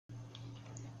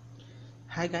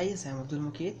Hi guys, I'm Abdul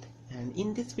Mukit, and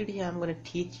in this video I'm going to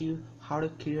teach you how to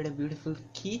create a beautiful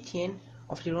keychain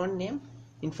of your own name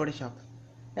in Photoshop.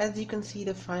 As you can see,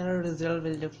 the final result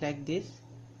will look like this,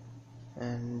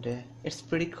 and it's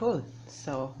pretty cool.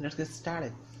 So let's get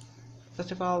started.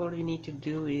 First of all, what we need to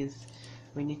do is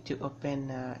we need to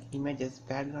open images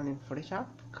background in Photoshop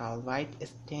called white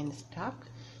stain stock.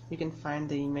 You can find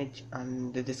the image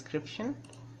on the description.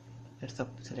 Let's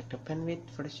select open with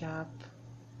Photoshop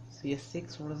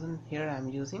CS6 version. Here I'm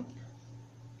using.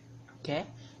 Okay,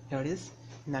 here it is.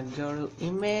 Now go to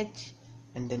image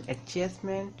and then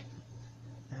adjustment,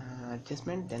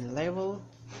 then level.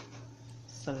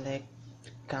 Select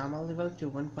gamma level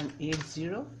to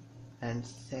 1.80 and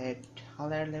set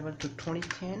highlight level to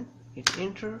 2010. Hit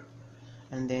enter,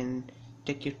 and then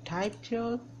take your type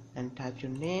tool and type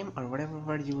your name or whatever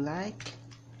word you like.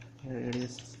 Here it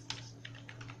is.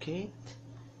 Okay,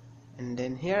 and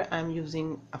then here I'm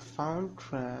using a font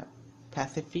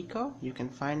Pacifico. You can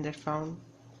find that font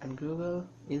on Google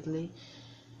easily.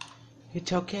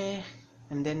 Hit OK,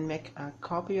 and then make a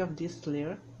copy of this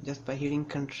layer just by hitting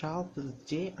Ctrl plus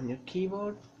J on your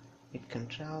keyboard. Hit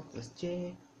Ctrl plus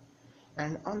J,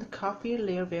 and on the copy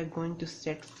layer we are going to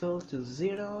set fill to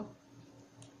 0.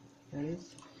 There it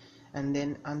is. And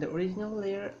then on the original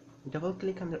layer, double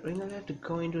click on the original layer to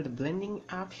go into the blending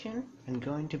option and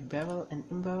go into bevel and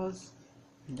emboss,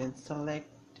 and then select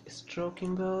stroke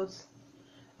emboss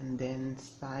and then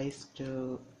size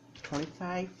to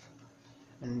 25,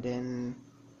 and then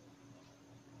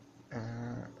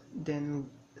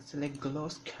select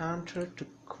gloss counter to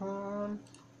cone,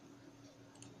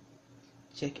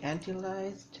 check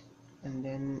anti-aliased, and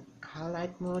then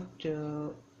highlight mode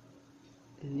to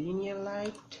linear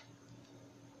light,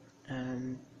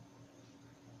 and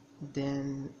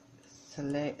then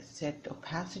set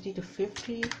opacity to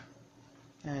 50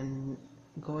 and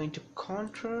go into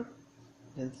contour,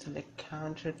 then select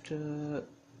counter to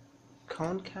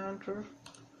cone counter,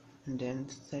 and then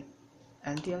set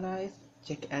anti-aliased,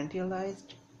 check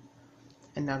anti-aliased,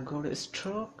 and now go to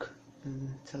stroke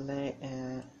and select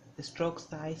stroke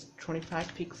size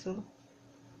 25 pixel.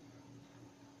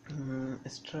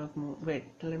 Stroke move. Wait,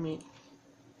 let me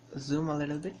zoom a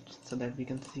little bit so that we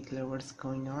can see clearly what's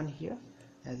going on here.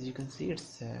 As you can see,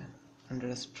 it's under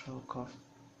a stroke of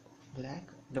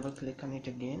black. Double click on it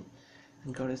again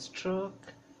and go to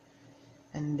stroke,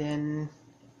 and then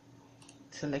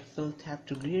select fill tab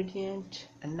to gradient,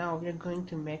 and now we are going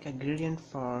to make a gradient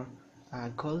for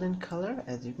golden color.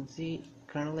 As you can see,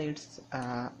 currently it's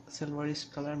silverish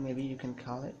color, maybe you can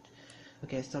call it.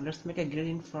 Okay, so let's make a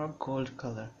gradient for gold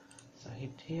color. So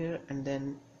hit here, and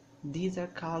then these are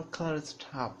called color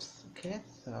stops. Okay,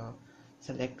 so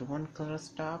select one color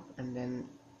stop, and then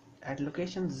at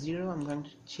location 0 I'm going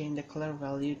to change the color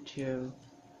value to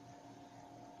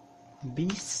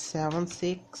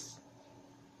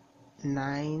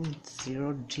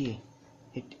B7690G.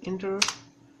 Hit enter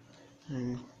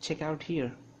and check out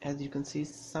here. As you can see,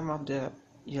 some of the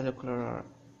yellow color are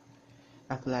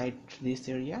applied to this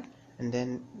area, and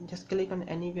then just click on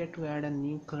anywhere to add a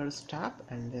new color stop,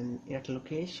 and then at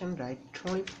location write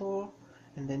 24,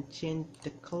 and then change the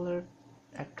color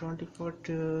at 24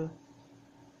 to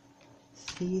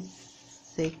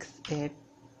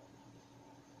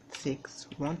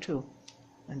C68612,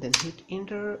 and then hit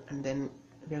enter, and then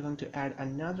we are going to add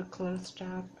another color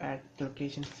stop at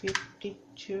location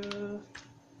 52,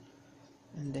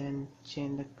 and then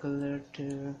change the color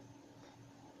to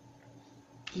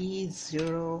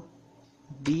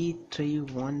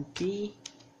E0B31B.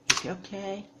 hit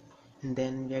OK, and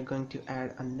then we are going to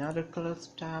add another color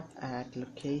stop at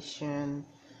location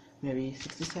maybe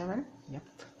 67. Yep.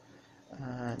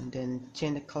 And then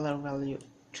change the color value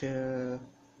to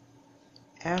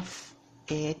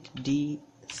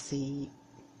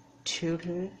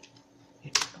F8DC2.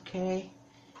 hit OK,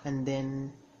 and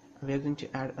then we are going to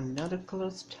add another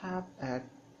color stop at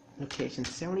location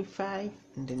 75,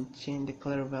 and then change the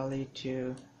color value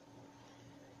to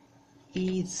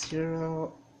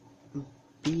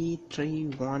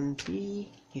E0B31B.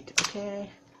 hit OK,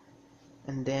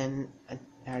 and then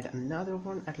add another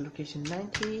one at location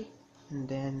 90, and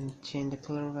then change the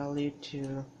color value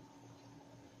to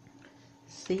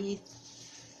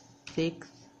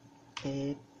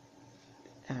C68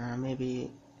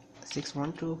 maybe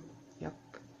 612. Yep,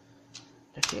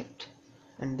 that's it.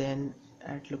 And then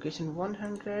at location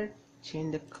 100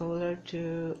 change the color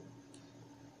to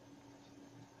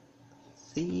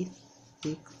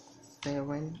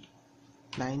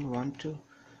C67912.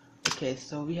 Okay,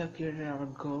 so we have created our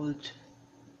gold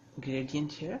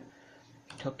gradient here.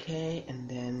 Hit OK, and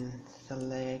then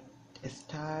select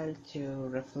style to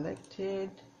reflected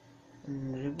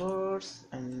and reverse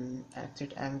and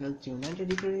set angle to 90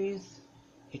 degrees.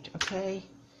 Hit OK.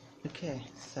 Okay,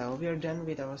 so we are done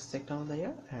with our second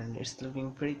layer and it's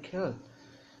looking pretty cool.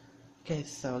 Okay,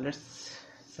 so let's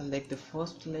select the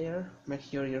first layer. Make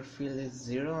sure your fill is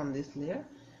 0 on this layer.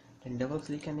 Then double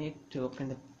click on it to open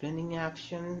the blending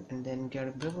option and then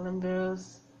get bevel and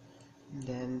barrels.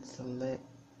 Then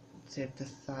set the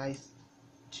size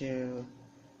to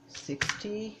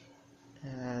 60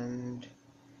 and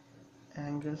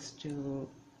angles to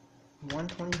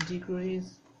 120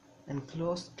 degrees and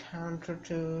close counter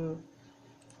to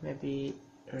maybe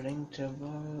ring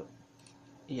double.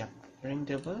 Yep, ring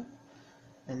double.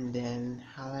 And then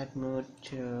highlight mode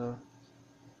to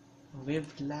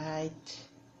vivid light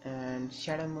and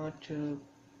shadow mode to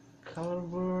color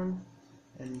burn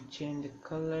and change the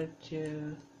color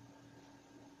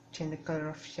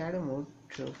of shadow mode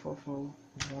to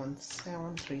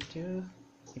 441732.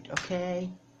 Hit OK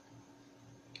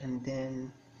and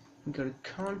then go to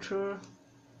contour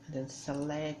and then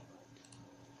select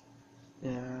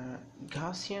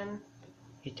Gaussian.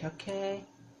 Hit OK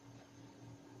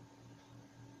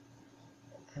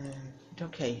and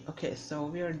okay, so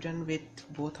we are done with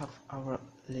both of our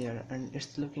layer and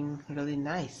it's looking really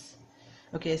nice.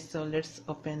 Okay, so let's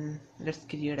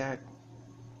create a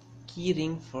key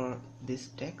ring for this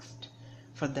text.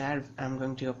 For that I'm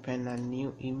going to open a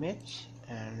new image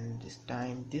and this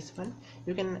time this one.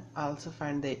 You can also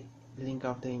find the link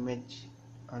of the image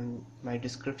on my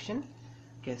description.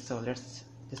 Okay, so let's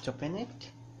just open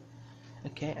it.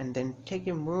 Okay, and then take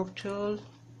your move tool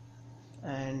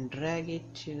and drag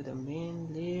it to the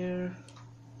main layer.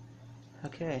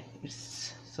 Okay,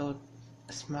 it's so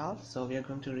small, so we are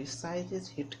going to resize this.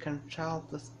 Hit Ctrl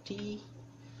plus T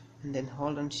and then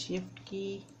hold on Shift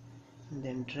key and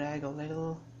then drag a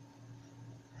little.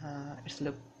 It's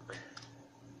look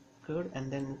good,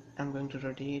 and then I'm going to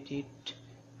rotate it a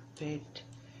bit.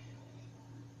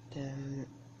 Then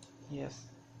yes,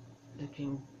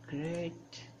 looking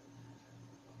great.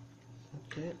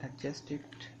 Okay, adjust it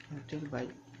until by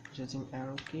using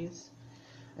arrow keys.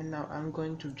 And now I'm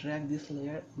going to drag this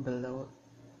layer below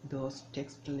those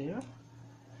text layer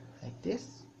like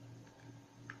this.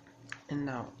 And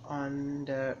now on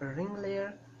the ring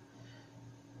layer,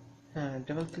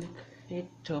 double click it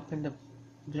to open the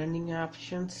blending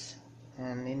options,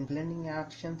 and in blending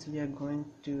options we are going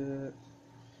to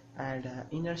add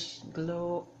inner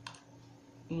glow.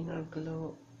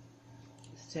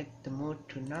 Set the mode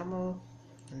to normal,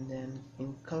 and then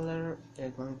in color we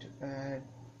are going to add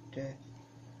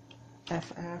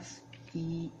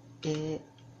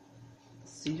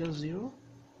FFEA00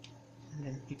 and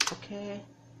then hit OK,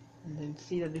 and then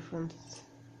see the difference,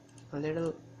 a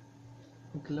little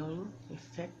glowing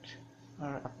effect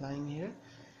are applying here,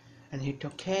 and hit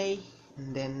OK.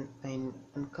 And then in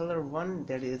color 1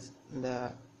 there is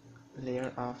the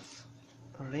layer of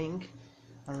ring.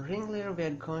 On ring layer we are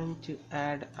going to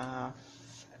add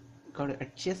go to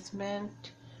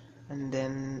adjustment and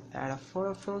then add a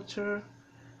photo filter.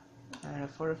 The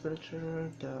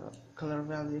color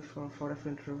value for photo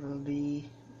filter will be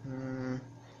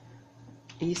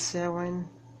E7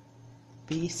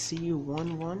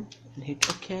 BC11 and hit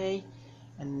OK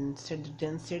and set the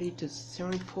density to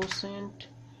 70%.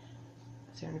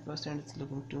 70% is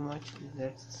looking too much.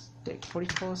 Let's take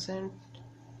 40%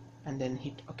 and then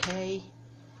hit OK.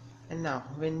 And now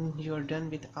when you're done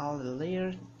with all the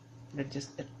layers, let's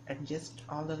just adjust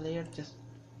all the layers. Just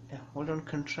hold on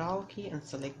Control key and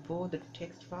select both the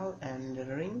text file and the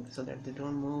ring so that they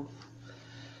don't move.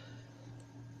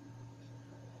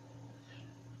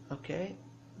 Okay,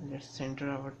 let's center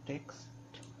our text.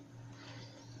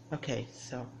 Okay,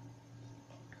 so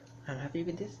I'm happy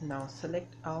with this. Now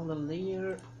select all the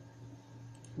layer,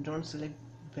 don't select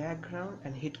background,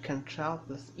 and hit Ctrl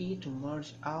plus E to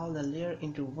merge all the layer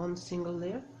into one single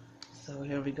layer. So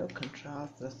here we go, Ctrl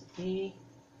plus E.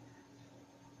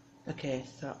 Okay,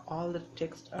 so all the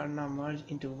text are now merged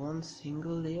into one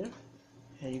single layer,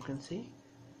 here you can see.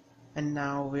 And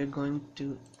now we're going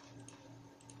to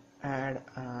add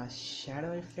a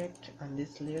shadow effect on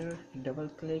this layer. Double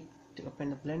click to open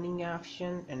the blending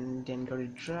option and then go to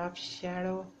drop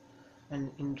shadow,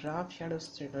 and in drop shadow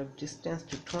set up distance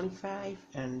to 25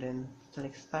 and then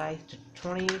select size to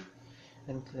 20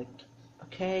 and click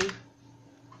OK.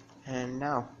 And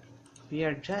now we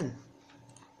are done.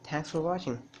 Thanks for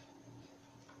watching.